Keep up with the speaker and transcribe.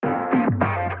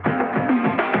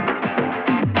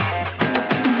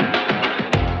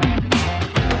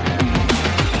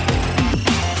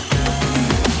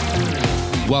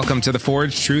Welcome to the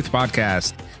Forge Truth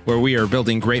Podcast, where we are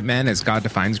building great men as God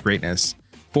defines greatness.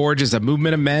 Forge is a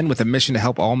movement of men with a mission to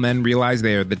help all men realize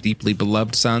they are the deeply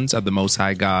beloved sons of the Most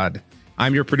High God.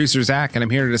 I'm your producer, Zach, and I'm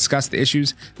here to discuss the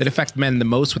issues that affect men the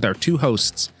most with our two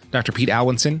hosts, Dr. Pete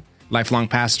Alwinson, lifelong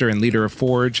pastor and leader of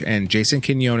Forge, and Jason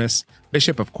Quinones,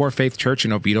 Bishop of Core Faith Church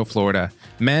in Oviedo, Florida.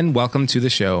 Men, welcome to the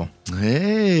show.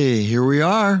 Hey, here we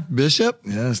are, Bishop.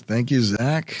 Yes, thank you,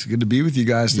 Zach. It's good to be with you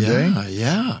guys today.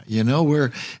 Yeah. You know,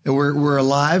 we're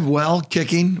alive, well,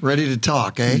 kicking, ready to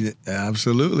talk, eh? Yeah,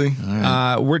 absolutely.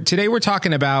 Today we're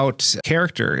talking about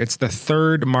character. It's the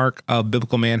third mark of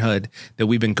biblical manhood that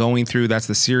we've been going through. That's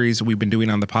the series we've been doing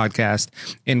on the podcast.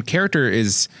 And character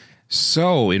is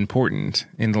so important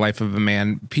in the life of a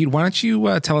man. Pete, why don't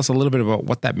you tell us a little bit about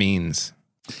what that means?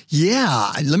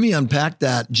 Yeah, let me unpack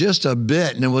that just a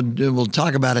bit, and then we'll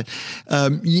talk about it.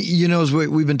 As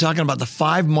we've been talking about the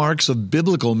 5 marks of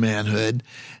biblical manhood,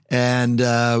 and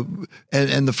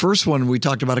the first one we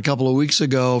talked about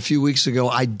a few weeks ago,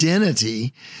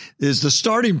 identity is the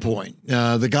starting point.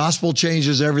 The gospel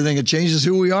changes everything. It changes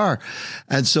who we are.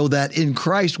 And so that in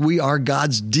Christ, we are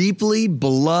God's deeply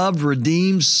beloved,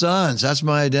 redeemed sons. That's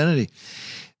my identity.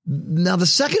 Now, the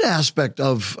second aspect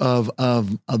of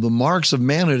the marks of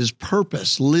manhood is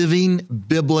purpose, living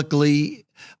biblically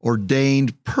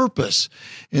ordained purpose.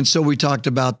 And so we talked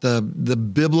about the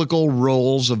biblical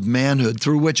roles of manhood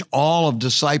through which all of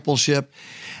discipleship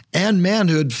and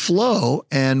manhood flow.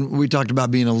 And we talked about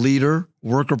being a leader,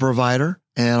 worker provider,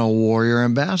 and a warrior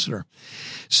ambassador.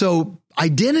 So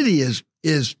identity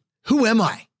is who am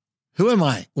I? Who am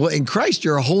I? Well, in Christ,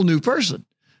 you're a whole new person.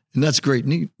 And that's great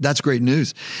news. That's great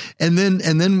news. And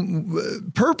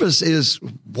then purpose is,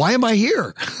 why am I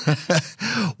here?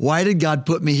 Why did God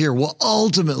put me here? Well,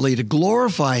 ultimately to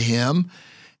glorify him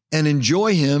and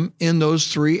enjoy him in those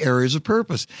 3 areas of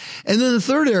purpose. And then the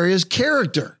third area is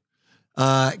character.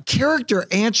 Character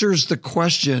answers the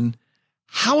question,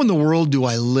 how in the world do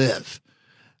I live?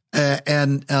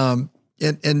 And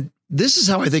this is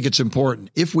how I think it's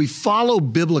important. If we follow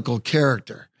biblical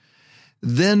character,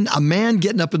 then a man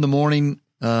getting up in the morning,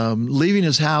 leaving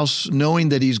his house, knowing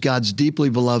that he's God's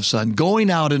deeply beloved son, going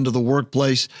out into the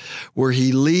workplace where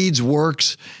he leads,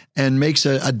 works, and makes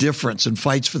a difference and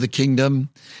fights for the kingdom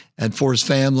and for his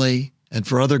family and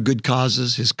for other good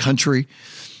causes, his country.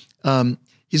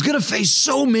 He's going to face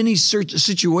so many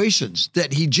situations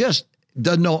that he just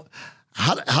doesn't know,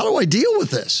 how do I deal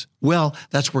with this? Well,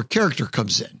 that's where character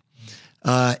comes in.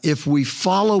 If we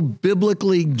follow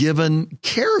biblically given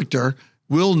character,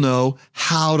 we'll know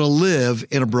how to live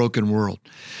in a broken world.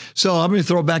 So I'm going to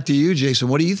throw it back to you, Jason.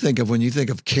 What do you think of when you think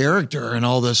of character and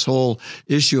all this whole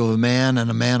issue of a man and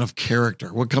a man of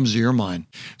character? What comes to your mind?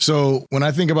 So when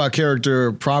I think about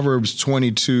character, Proverbs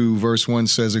 22 verse 1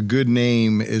 says, a good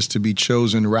name is to be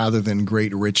chosen rather than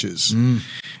great riches.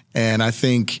 And I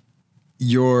think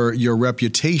your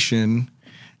reputation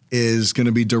is going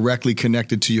to be directly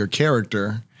connected to your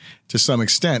character to some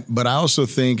extent. But I also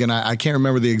think, and I can't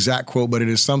remember the exact quote, but it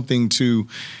is something to,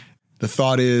 the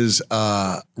thought is,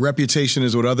 reputation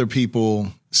is what other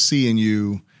people see in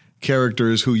you. Character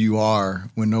is who you are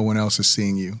when no one else is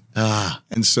seeing you.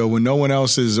 And so when no one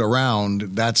else is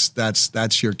around,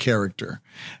 that's your character.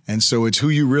 And so it's who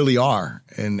you really are.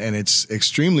 And it's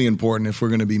extremely important if we're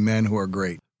going to be men who are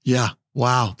great. Yeah.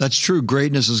 Wow. That's true.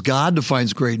 Greatness as God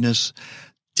defines greatness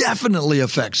definitely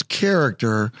affects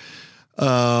character.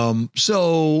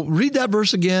 So read that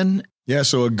verse again. Yeah,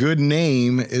 so a good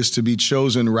name is to be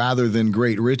chosen rather than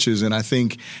great riches. And I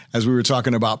think as we were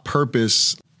talking about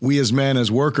purpose, we as men, as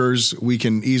workers, we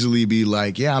can easily be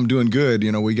like, yeah, I'm doing good.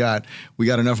 You know, we got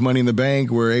enough money in the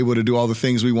bank. We're able to do all the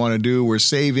things we want to do. We're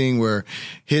saving. We're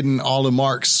hitting all the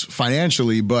marks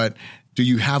financially. But do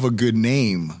you have a good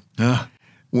name?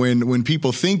 When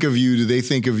people think of you, do they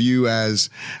think of you as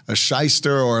a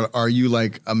shyster, or are you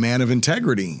like a man of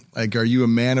integrity? Like, are you a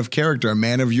man of character, a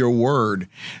man of your word?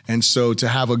 And so to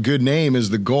have a good name is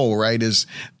the goal, right?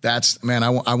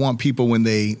 I want people when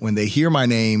they hear my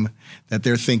name, that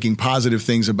they're thinking positive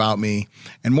things about me.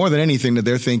 And more than anything, that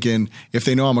they're thinking, if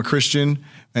they know I'm a Christian,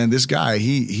 and this guy,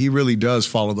 he really does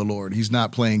follow the Lord. He's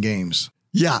not playing games.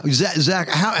 Yeah. Zach,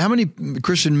 how many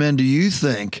Christian men do you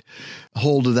think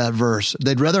hold to that verse?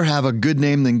 They'd rather have a good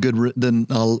name than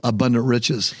abundant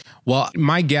riches. Well,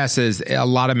 my guess is a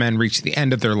lot of men reach the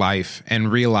end of their life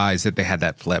and realize that they had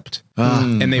that flipped.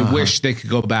 And they wish they could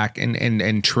go back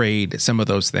and trade some of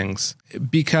those things.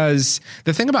 Because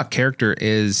the thing about character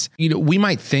is, we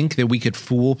might think that we could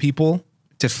fool people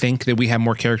to think that we have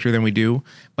more character than we do,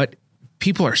 but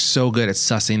people are so good at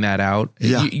sussing that out.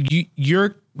 Yeah.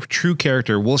 Your true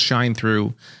character will shine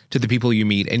through to the people you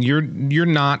meet, and you're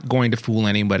not going to fool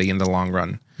anybody in the long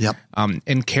run. Yep.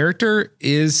 And character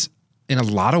is, in a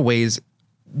lot of ways,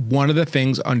 one of the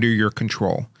things under your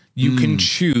control. You can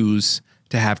choose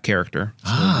to have character.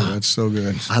 That's so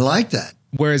good. I like that.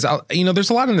 Whereas, there's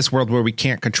a lot in this world where we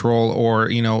can't control, or,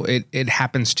 it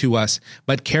happens to us.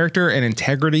 But character and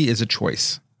integrity is a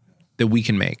choice that we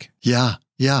can make. Yeah.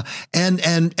 Yeah. And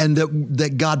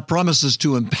that God promises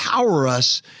to empower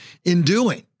us in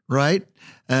doing, right?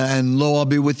 And lo, I'll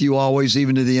be with you always,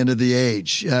 even to the end of the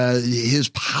age. His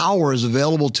power is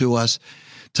available to us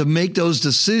to make those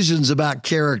decisions about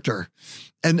character.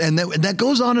 And that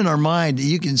goes on in our mind.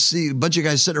 You can see a bunch of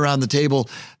guys sitting around the table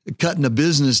cutting a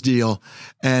business deal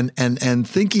and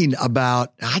thinking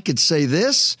about, I could say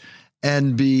this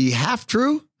and be half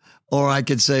true, or I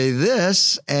could say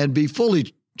this and be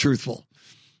fully truthful.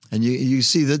 And you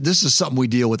see that this is something we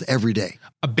deal with every day.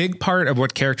 A big part of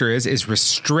what character is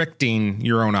restricting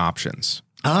your own options.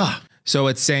 So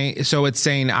it's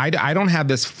saying I don't have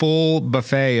this full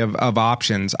buffet of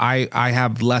options. I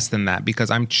have less than that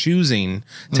because I'm choosing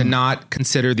to not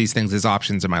consider these things as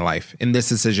options in my life, in this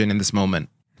decision, in this moment.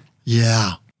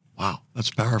 Yeah. Wow.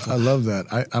 That's powerful. I love that.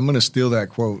 I'm going to steal that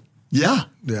quote. Yeah.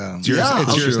 Yeah. It's yours,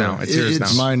 it's yours now. It's yours now.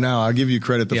 It's mine now. I'll give you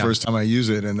credit the first time I use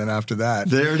it. And then after that.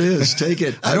 There it is. Take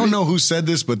it. I don't know who said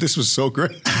this, but this was so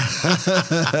great.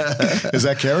 Is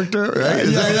that character? Right?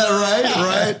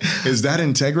 Right. Is that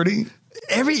integrity?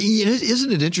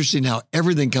 Isn't it interesting how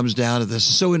everything comes down to this?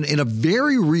 So in a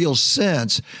very real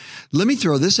sense, let me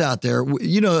throw this out there.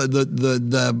 You know,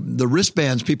 the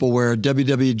wristbands people wear,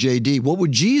 WWJD. What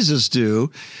would Jesus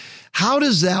do? How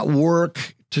does that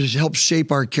work to help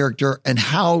shape our character, and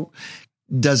how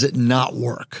does it not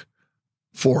work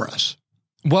for us?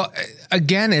 Well,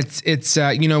 again, it's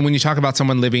when you talk about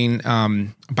someone living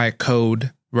by a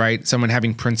code, right? Someone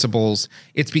having principles,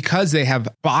 it's because they have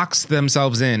boxed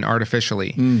themselves in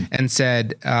artificially and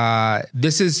said,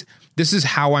 this is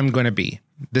how I'm going to be.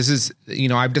 This is,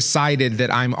 I've decided that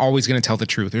I'm always going to tell the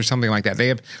truth or something like that. They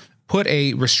have put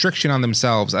a restriction on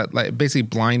themselves, like basically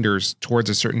blinders towards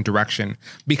a certain direction,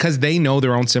 because they know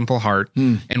their own simple heart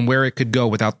and where it could go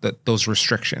without those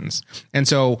restrictions. And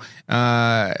so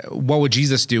what would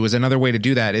Jesus do is another way to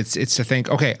do that. It's to think,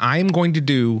 okay, I'm going to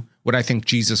do what I think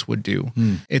Jesus would do.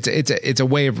 It's a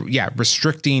way of,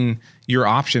 restricting your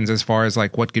options as far as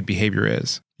like what good behavior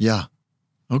is. Yeah.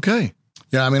 Okay.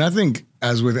 Yeah. I mean, I think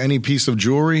as with any piece of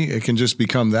jewelry, it can just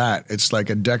become that. It's like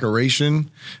a decoration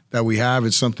that we have.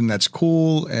 It's something that's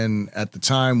cool. And at the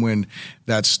time when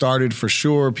that started, for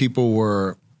sure, people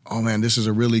were, oh man, this is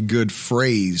a really good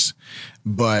phrase.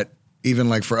 But even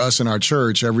like for us in our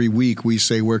church, every week we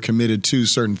say we're committed to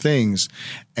certain things.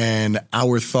 And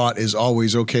our thought is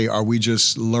always, okay, are we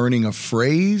just learning a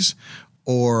phrase,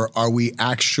 or are we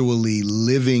actually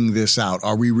living this out?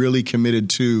 Are we really committed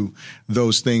to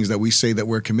those things that we say that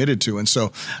we're committed to? And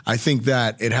so I think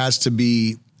that it has to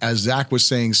be, as Zach was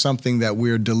saying, something that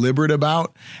we're deliberate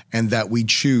about and that we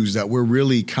choose, that we're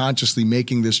really consciously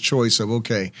making this choice of,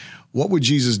 okay, what would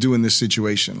Jesus do in this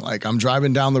situation? Like, I'm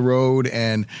driving down the road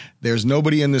and there's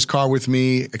nobody in this car with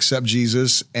me except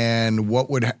Jesus. And what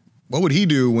would he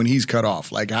do when he's cut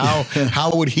off? Like,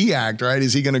 how would he act, right?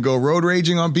 Is he going to go road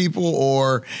raging on people,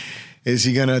 or is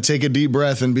he going to take a deep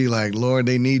breath and be like, Lord,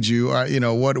 they need you?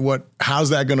 Or, how's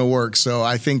that going to work? So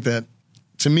I think that,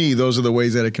 to me, those are the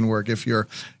ways that it can work. If you're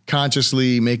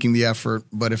consciously making the effort,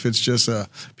 but if it's just a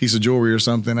piece of jewelry or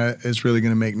something, it's really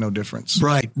going to make no difference.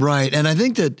 Right. And I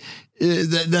think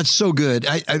that's so good.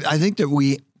 I think that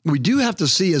we do have to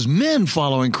see, as men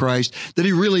following Christ, that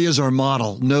he really is our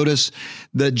model. Notice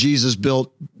that Jesus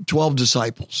built 12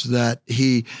 disciples, that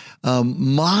he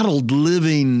modeled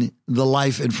living the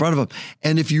life in front of him.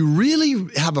 And if you really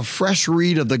have a fresh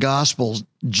read of the Gospels,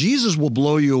 Jesus will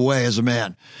blow you away as a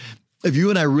man. If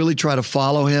you and I really try to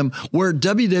follow him, where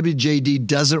WWJD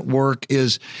doesn't work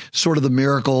is sort of the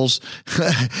miracles.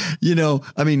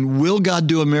 Will God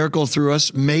do a miracle through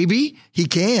us? Maybe. He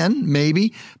can,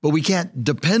 maybe, but we can't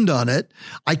depend on it.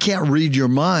 I can't read your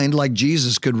mind like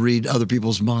Jesus could read other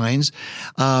people's minds.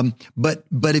 But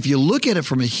if you look at it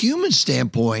from a human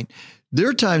standpoint, there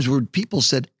are times where people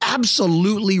said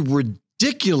absolutely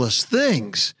ridiculous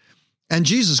things, and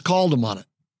Jesus called them on it.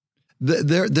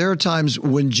 There are times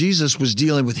when Jesus was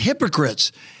dealing with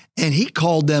hypocrites and he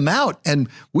called them out. And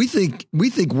we think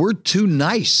we're too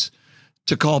nice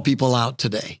to call people out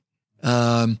today.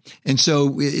 And so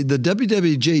the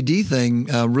WWJD thing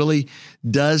really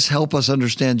does help us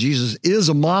understand Jesus is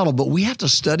a model, but we have to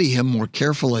study him more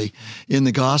carefully in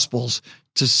the Gospels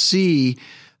to see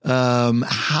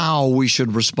how we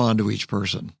should respond to each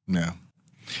person. Yeah.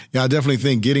 Yeah, I definitely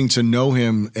think getting to know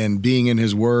him and being in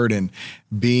his word and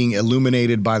being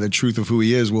illuminated by the truth of who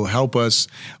he is will help us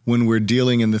when we're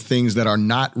dealing in the things that are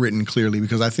not written clearly,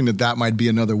 because I think that that might be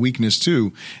another weakness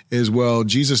too, is, well,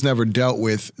 Jesus never dealt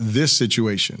with this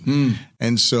situation.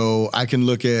 And so I can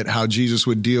look at how Jesus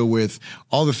would deal with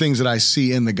all the things that I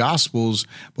see in the Gospels,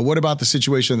 but what about the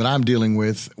situation that I'm dealing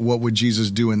with? What would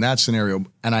Jesus do in that scenario?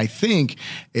 And I think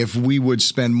if we would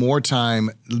spend more time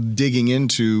digging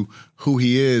into who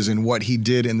he is and what he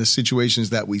did in the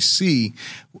situations that we see,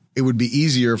 it would be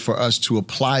easier for us to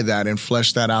apply that and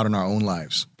flesh that out in our own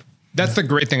lives. That's the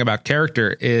great thing about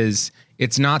character, is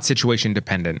it's not situation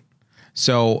dependent.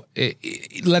 So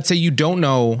let's say you don't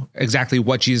know exactly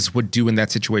what Jesus would do in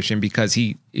that situation because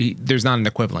he there's not an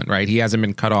equivalent, right? He hasn't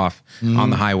been cut off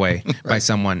on the highway by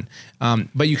someone.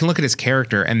 But you can look at his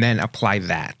character and then apply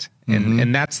that.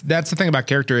 And that's the thing about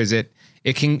character, is it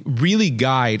can really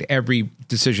guide every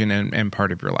decision and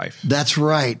part of your life. That's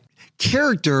right.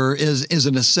 Character is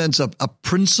in a sense a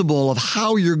principle of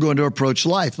how you're going to approach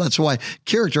life. That's why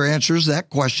character answers that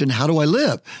question, how do I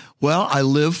live? Well, I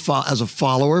live as a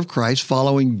follower of Christ,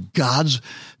 following God's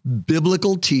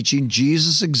biblical teaching,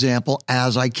 Jesus' example,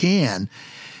 as I can.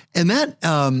 And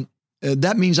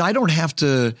that means I don't have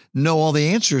to know all the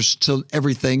answers to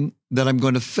everything that I'm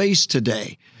going to face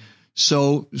today.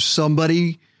 So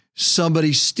somebody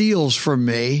steals from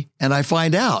me and I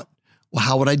find out. Well,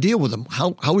 how would I deal with them?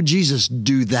 How would Jesus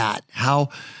do that? How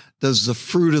does the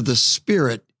fruit of the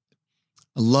Spirit,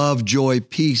 love, joy,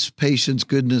 peace, patience,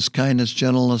 goodness, kindness,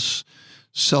 gentleness,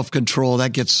 self-control,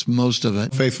 that gets most of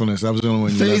it. Faithfulness. That was the only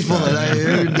one you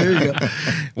Faithfulness. There you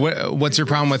go. What's your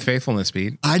problem with faithfulness,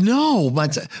 Pete? I know,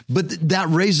 but that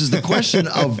raises the question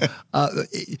of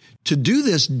to do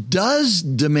this does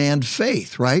demand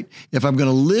faith, right? If I'm going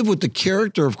to live with the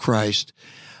character of Christ,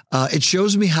 it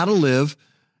shows me how to live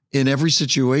in every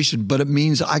situation, but it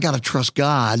means I got to trust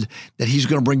God that he's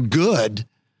going to bring good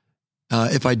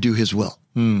if I do his will.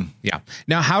 Yeah.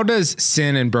 Now, how does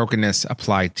sin and brokenness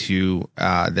apply to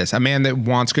this? A man that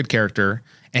wants good character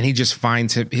and he just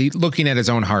finds he looking at his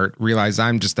own heart, realize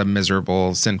I'm just a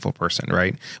miserable, sinful person,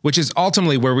 right? Which is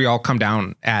ultimately where we all come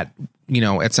down at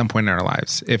some point in our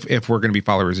lives, if we're going to be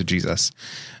followers of Jesus.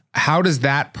 How does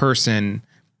that person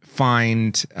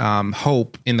find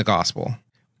hope in the gospel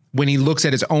when he looks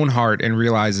at his own heart and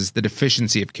realizes the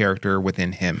deficiency of character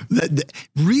within him?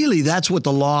 Really, that's what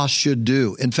the law should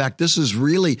do. In fact, this is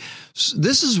really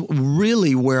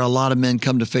where a lot of men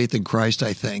come to faith in Christ,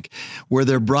 I think, where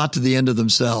they're brought to the end of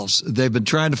themselves. They've been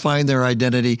trying to find their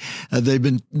identity. They've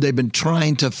been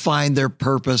trying to find their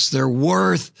purpose, their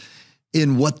worth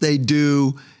in what they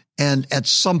do. And at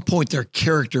some point, their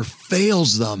character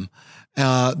fails them.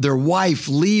 Their wife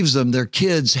leaves them. Their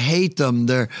kids hate them.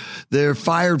 They're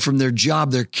fired from their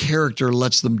job. Their character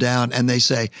lets them down. And they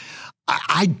say,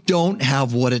 I don't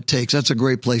have what it takes. That's a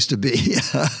great place to be.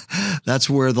 That's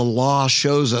where the law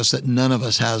shows us that none of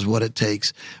us has what it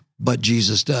takes, but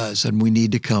Jesus does. And we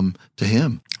need to come to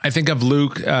him. I think of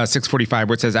Luke 6:45,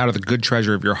 where it says, out of the good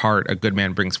treasure of your heart, a good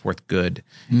man brings forth good,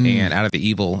 and out of the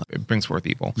evil, it brings forth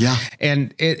evil. Yeah.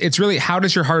 And it's really, how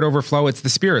does your heart overflow? It's the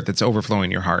Spirit that's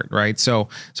overflowing your heart, right? So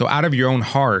out of your own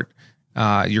heart,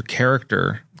 your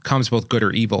character comes both good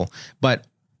or evil, but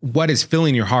what is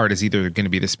filling your heart is either going to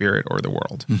be the Spirit or the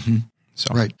world. Mm-hmm.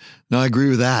 So right. No, I agree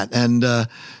with that. And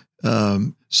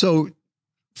so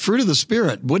fruit of the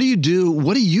Spirit, what do you do?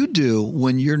 What do you do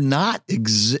when you're not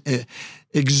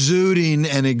exuding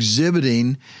and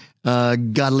exhibiting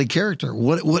godly character?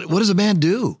 What does a man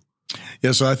do?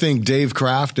 Yeah, so I think Dave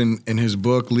Kraft in his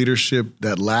book, Leadership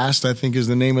That Lasts, I think is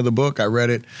the name of the book. I read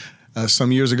it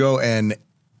some years ago. And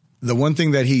the one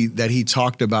thing that he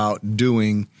talked about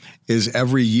doing is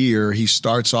every year he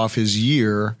starts off his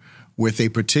year with a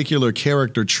particular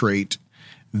character trait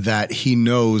that he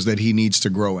knows that he needs to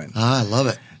grow in. I love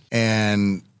it.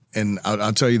 And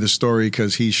I'll tell you the story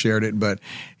because he shared it, but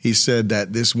he said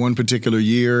that this one particular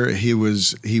year he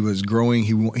was growing.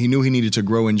 He knew he needed to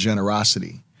grow in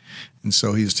generosity. And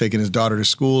so he was taking his daughter to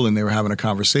school and they were having a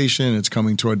conversation. It's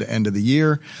coming toward the end of the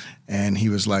year. And he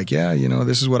was like, yeah,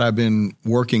 this is what I've been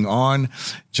working on,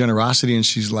 generosity. And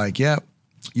she's like, yeah,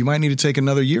 you might need to take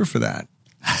another year for that.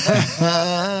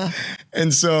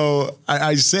 And so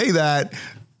I say that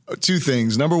two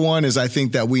things. Number one is I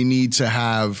think that we need to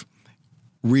have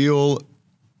real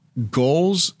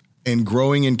goals and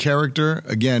growing in character,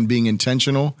 again, being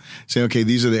intentional, saying, okay,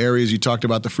 these are the areas you talked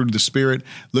about, the fruit of the Spirit,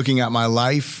 looking at my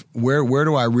life, where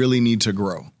do I really need to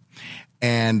grow?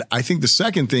 And I think the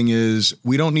second thing is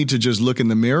we don't need to just look in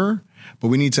the mirror but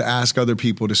we need to ask other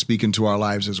people to speak into our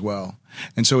lives as well.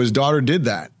 And so his daughter did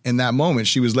that in that moment.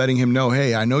 She was letting him know,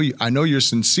 hey, I know you're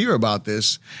sincere about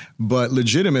this, but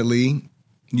legitimately,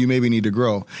 you maybe need to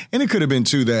grow. And it could have been,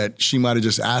 too, that she might have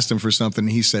just asked him for something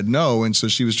and he said no. And so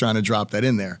she was trying to drop that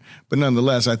in there. But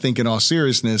nonetheless, I think in all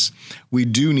seriousness, we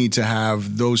do need to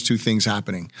have those two things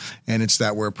happening. And it's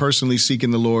that we're personally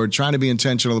seeking the Lord, trying to be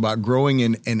intentional about growing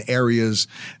in areas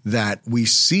that we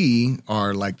see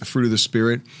are like the fruit of the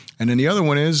Spirit. And then the other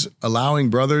one is allowing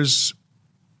brothers,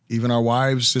 even our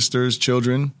wives, sisters,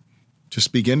 children, to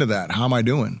speak into that. How am I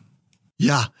doing?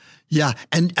 Yeah. Yeah.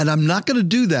 And I'm not going to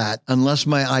do that unless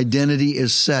my identity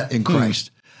is set in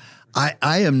Christ. I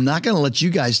am not going to let you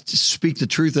guys speak the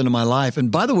truth into my life.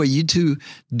 And by the way, you two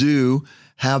do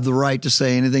have the right to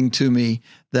say anything to me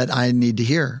that I need to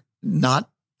hear, not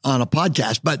on a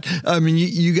podcast, but I mean,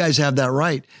 you guys have that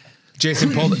right.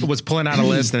 Jason was pulling out a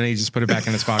list and he just put it back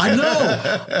in his pocket.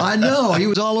 I know. He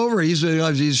was all over. He's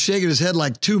shaking his head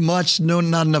like too much. No,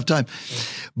 not enough time.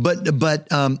 But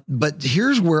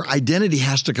here's where identity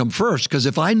has to come first. Because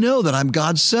if I know that I'm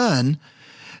God's son,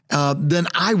 then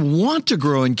I want to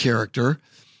grow in character,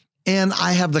 and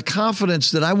I have the confidence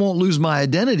that I won't lose my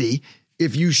identity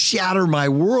if you shatter my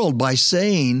world by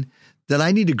saying that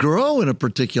I need to grow in a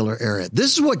particular area.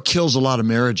 This is what kills a lot of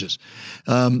marriages,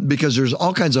 because there's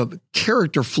all kinds of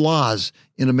character flaws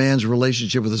in a man's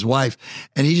relationship with his wife,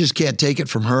 and he just can't take it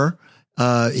from her.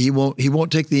 He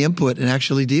won't take the input and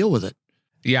actually deal with it.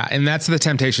 Yeah, and that's the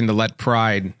temptation, to let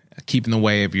pride keep in the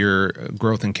way of your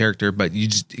growth in character, but you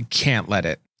just can't let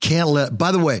it.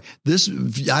 By the way,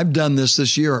 I've done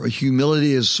this year.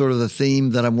 Humility is sort of the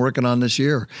theme that I'm working on this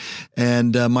year.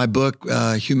 And my book,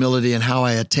 Humility and How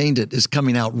I Attained It, is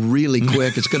coming out really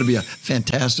quick. It's going to be a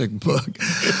fantastic book.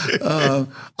 I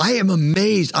am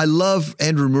amazed. I love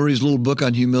Andrew Murray's little book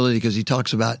on humility because he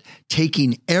talks about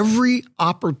taking every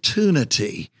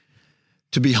opportunity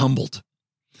to be humbled.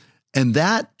 And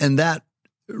that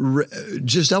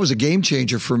was a game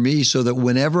changer for me, so that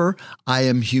whenever I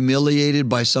am humiliated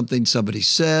by something somebody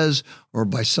says or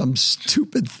by some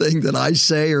stupid thing that I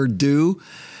say or do,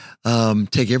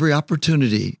 take every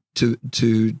opportunity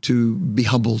to be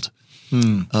humbled.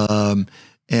 And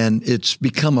it's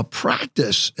become a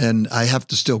practice, and I have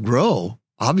to still grow,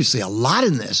 obviously, a lot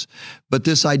in this. But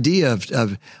this idea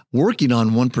of working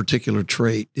on one particular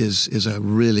trait is a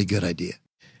really good idea.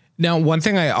 Now, one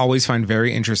thing I always find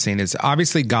very interesting is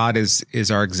obviously God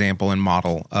is our example and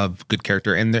model of good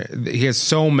character. And he has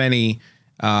so many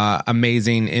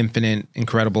amazing, infinite,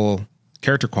 incredible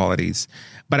character qualities.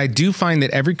 But I do find that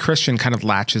every Christian kind of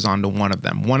latches onto one of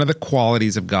them, one of the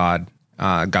qualities of God's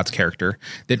character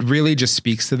that really just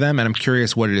speaks to them. And I'm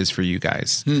curious what it is for you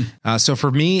guys. So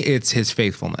for me, it's his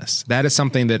faithfulness. That is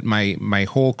something that my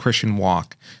whole Christian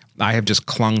walk, I have just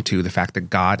clung to, the fact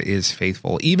that God is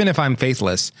faithful. Even if I'm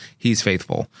faithless, he's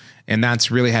faithful. And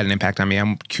that's really had an impact on me.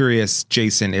 I'm curious,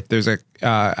 Jason, if there's a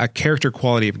character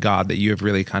quality of God that you have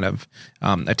really kind of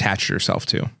attached yourself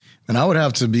to. And I would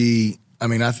have to be,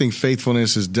 I think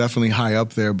faithfulness is definitely high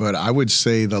up there, but I would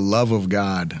say the love of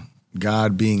God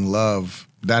being love,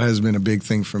 that has been a big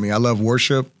thing for me. I love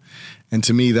worship. And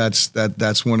to me,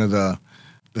 that's one of the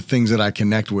things that I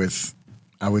connect with,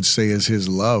 I would say, is his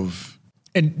love.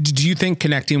 And do you think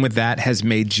connecting with that has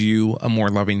made you a more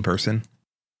loving person?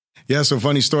 Yeah. So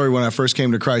funny story. When I first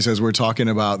came to Christ, as we're talking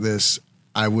about this,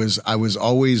 I was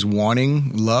always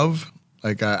wanting love.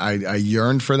 Like I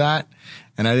yearned for that.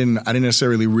 And I didn't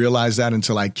necessarily realize that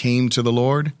until I came to the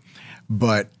Lord.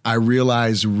 But I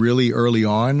realized really early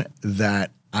on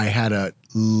that I had a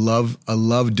love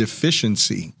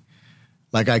deficiency.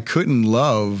 Like I couldn't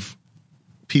love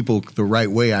people the right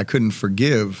way. I couldn't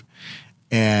forgive.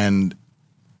 And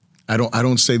I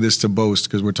don't say this to boast,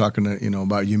 because we're talking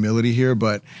about humility here,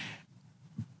 but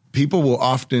people will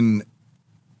often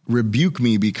rebuke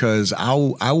me because I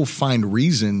will find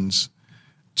reasons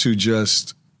to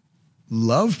just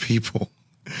love people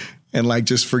and like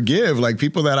just forgive, like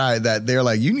people that they're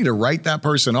like, you need to write that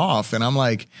person off. And I'm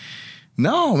like,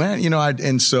 no, man,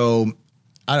 and so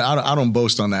I don't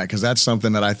boast on that, because that's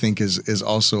something that I think is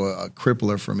also a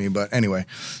crippler for me. But anyway,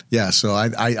 yeah, so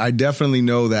I definitely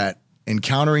know that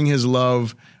encountering his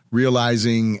love,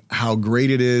 realizing how great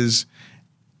it is,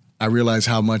 I realized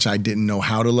how much I didn't know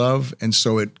how to love. And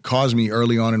so it caused me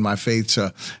early on in my faith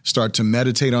to start to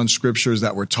meditate on scriptures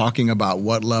that were talking about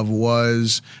what love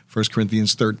was, 1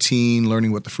 Corinthians 13,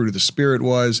 learning what the fruit of the Spirit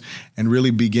was, and really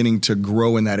beginning to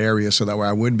grow in that area so that way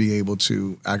I would be able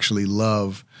to actually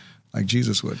love like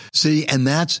Jesus would. See, and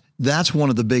that's one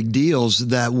of the big deals,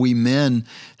 that we men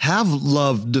have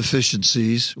love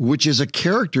deficiencies, which is a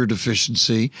character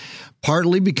deficiency,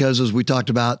 partly because, as we talked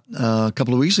about a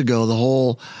couple of weeks ago, the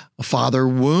whole father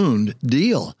wound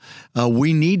deal.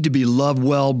 We need to be loved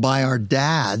well by our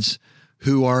dads,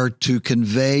 who are to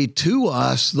convey to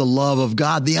us the love of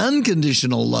God, the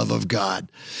unconditional love of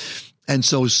God. And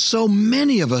so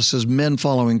many of us as men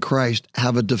following Christ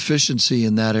have a deficiency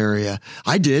in that area.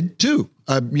 I did too,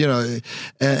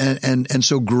 and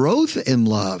so growth in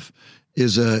love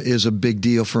is a big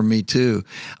deal for me too.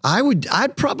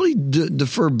 I'd probably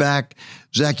defer back.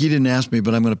 Zach, you didn't ask me,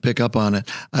 but I'm going to pick up on it.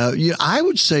 I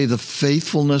would say the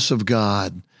faithfulness of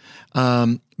God.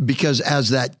 Because as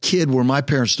that kid where my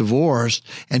parents divorced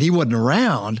and he wasn't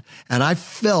around, and I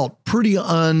felt pretty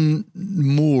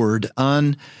unmoored,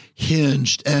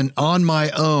 unhinged, and on my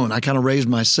own, I kind of raised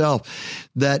myself,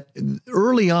 that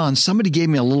early on, somebody gave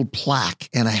me a little plaque,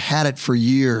 and I had it for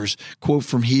years, quote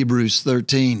from Hebrews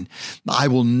 13, "I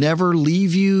will never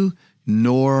leave you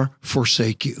nor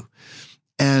forsake you."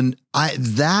 And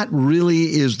that really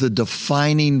is the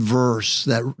defining verse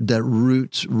that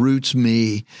roots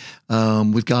me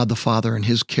with God the Father and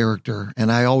His character.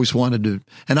 And I always wanted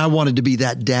to be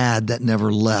that dad that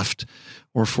never left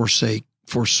or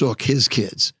forsook his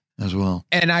kids as well.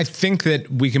 And I think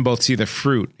that we can both see the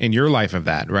fruit in your life of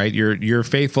that, right? Your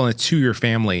faithfulness to your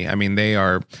family. I mean, they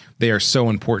are so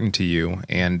important to you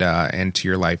and to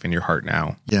your life and your heart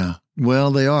now. Yeah.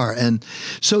 Well, they are. And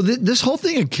so this whole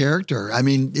thing of character, I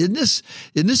mean, isn't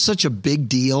this such a big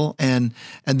deal? And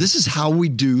this is how we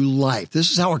do life.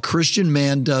 This is how a Christian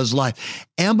man does life.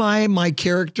 Am I my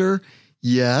character?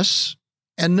 Yes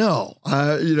and no.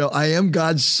 I am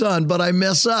God's son, but I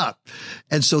mess up.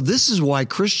 And so this is why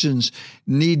Christians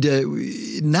need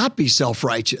to not be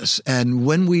self-righteous. And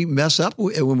when we mess up,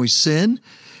 when we sin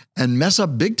and mess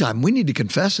up big time, we need to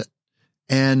confess it.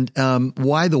 And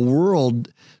why the world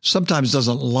sometimes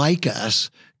doesn't like us,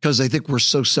 because they think we're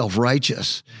so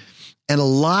self-righteous. And a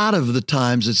lot of the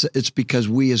times it's because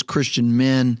we as Christian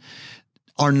men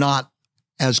are not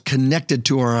as connected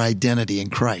to our identity in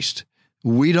Christ.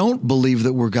 We don't believe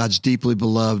that we're God's deeply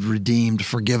beloved, redeemed,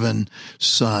 forgiven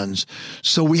sons.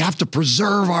 So we have to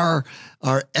preserve our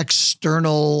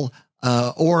external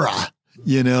aura,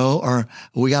 or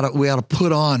we got to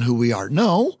put on who we are.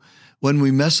 No. When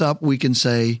we mess up, we can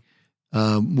say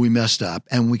we messed up,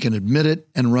 and we can admit it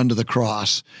and run to the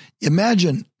cross.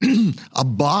 Imagine a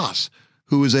boss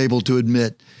who is able to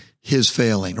admit his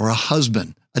failing, or a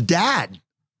husband, a dad,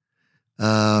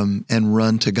 and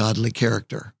run to godly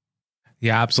character.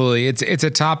 Yeah, absolutely. It's a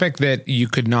topic that you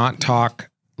could not talk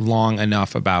long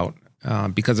enough about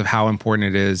because of how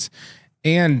important it is.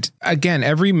 And again,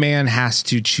 every man has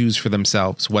to choose for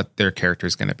themselves what their character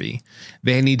is going to be.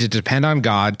 They need to depend on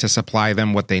God to supply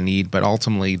them what they need, but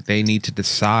ultimately they need to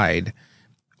decide,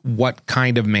 what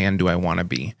kind of man do I want to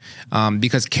be?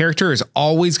 Because character is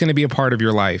always going to be a part of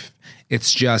your life.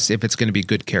 It's just if it's going to be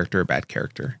good character or bad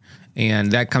character.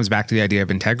 And that comes back to the idea of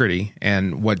integrity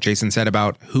and what Jason said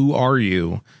about who are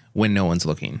you when no one's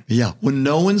looking? Yeah, when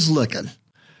no one's looking.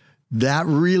 That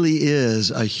really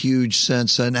is a huge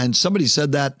sense. And somebody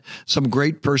said that, some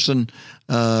great person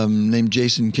named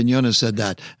Jason Quinones said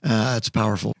that. It's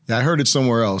powerful. I heard it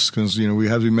somewhere else because, we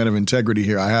have to be men of integrity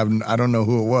here. I don't know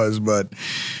who it was, but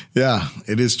yeah,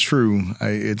 it is true.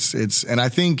 And I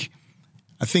think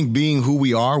being who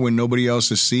we are when nobody else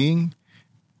is seeing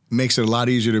makes it a lot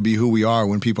easier to be who we are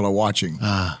when people are watching.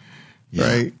 Yeah.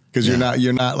 Right? Because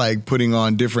you're not like putting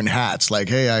on different hats. Like,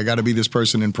 hey, I got to be this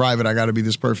person in private. I got to be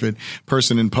this perfect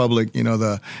person in public.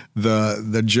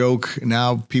 The joke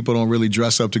now, people don't really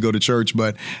dress up to go to church,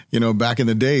 but back in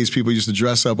the days, people used to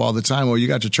dress up all the time. Well, you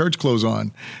got your church clothes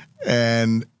on,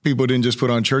 and people didn't just put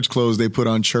on church clothes. They put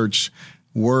on church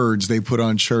words. They put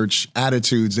on church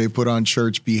attitudes. They put on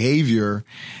church behavior.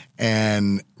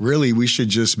 And really, we should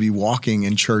just be walking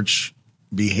in church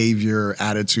behavior,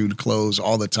 attitude, clothes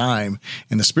all the time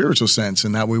in the spiritual sense.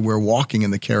 And that way we're walking in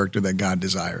the character that God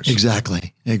desires.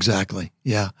 Exactly.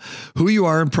 Yeah. Who you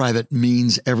are in private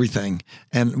means everything.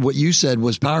 And what you said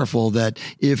was powerful, that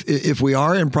if we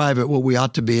are in private what we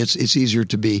ought to be, it's easier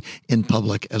to be in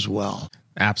public as well.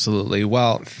 Absolutely.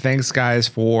 Well, thanks guys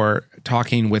for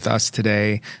talking with us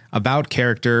today about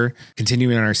character,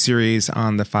 continuing our series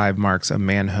on the 5 Marks of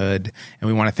Manhood. And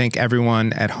we want to thank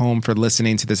everyone at home for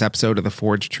listening to this episode of the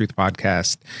Forge Truth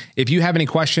Podcast. If you have any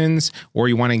questions or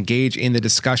you want to engage in the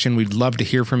discussion, we'd love to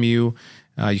hear from you.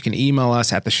 You can email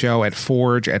us at the show at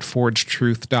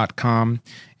forgetruth.com.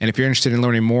 And if you're interested in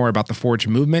learning more about the Forge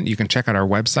movement, you can check out our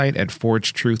website at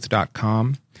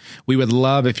forgetruth.com. We would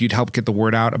love if you'd help get the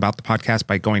word out about the podcast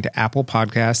by going to Apple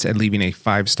Podcasts and leaving a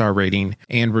 5-star rating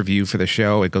and review for the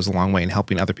show. It goes a long way in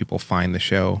helping other people find the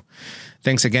show.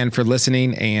 Thanks again for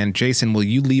listening. And Jason, will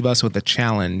you leave us with a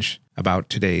challenge about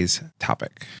today's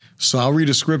topic? So I'll read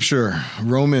a scripture.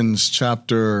 Romans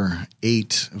chapter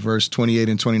 8, verse 28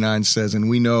 and 29 says, "And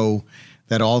we know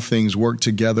that all things work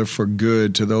together for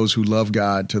good to those who love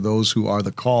God, to those who are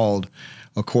the called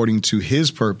according to his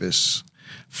purpose.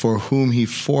 For whom he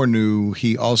foreknew,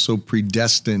 he also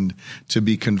predestined to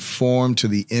be conformed to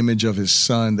the image of his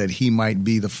Son, that he might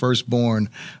be the firstborn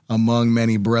among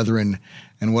many brethren."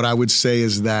 And what I would say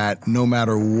is that no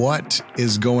matter what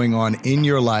is going on in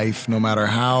your life, no matter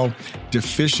how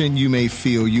deficient you may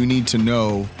feel, you need to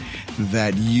know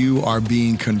that you are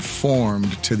being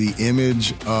conformed to the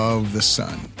image of the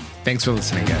Son. Thanks for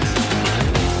listening, guys.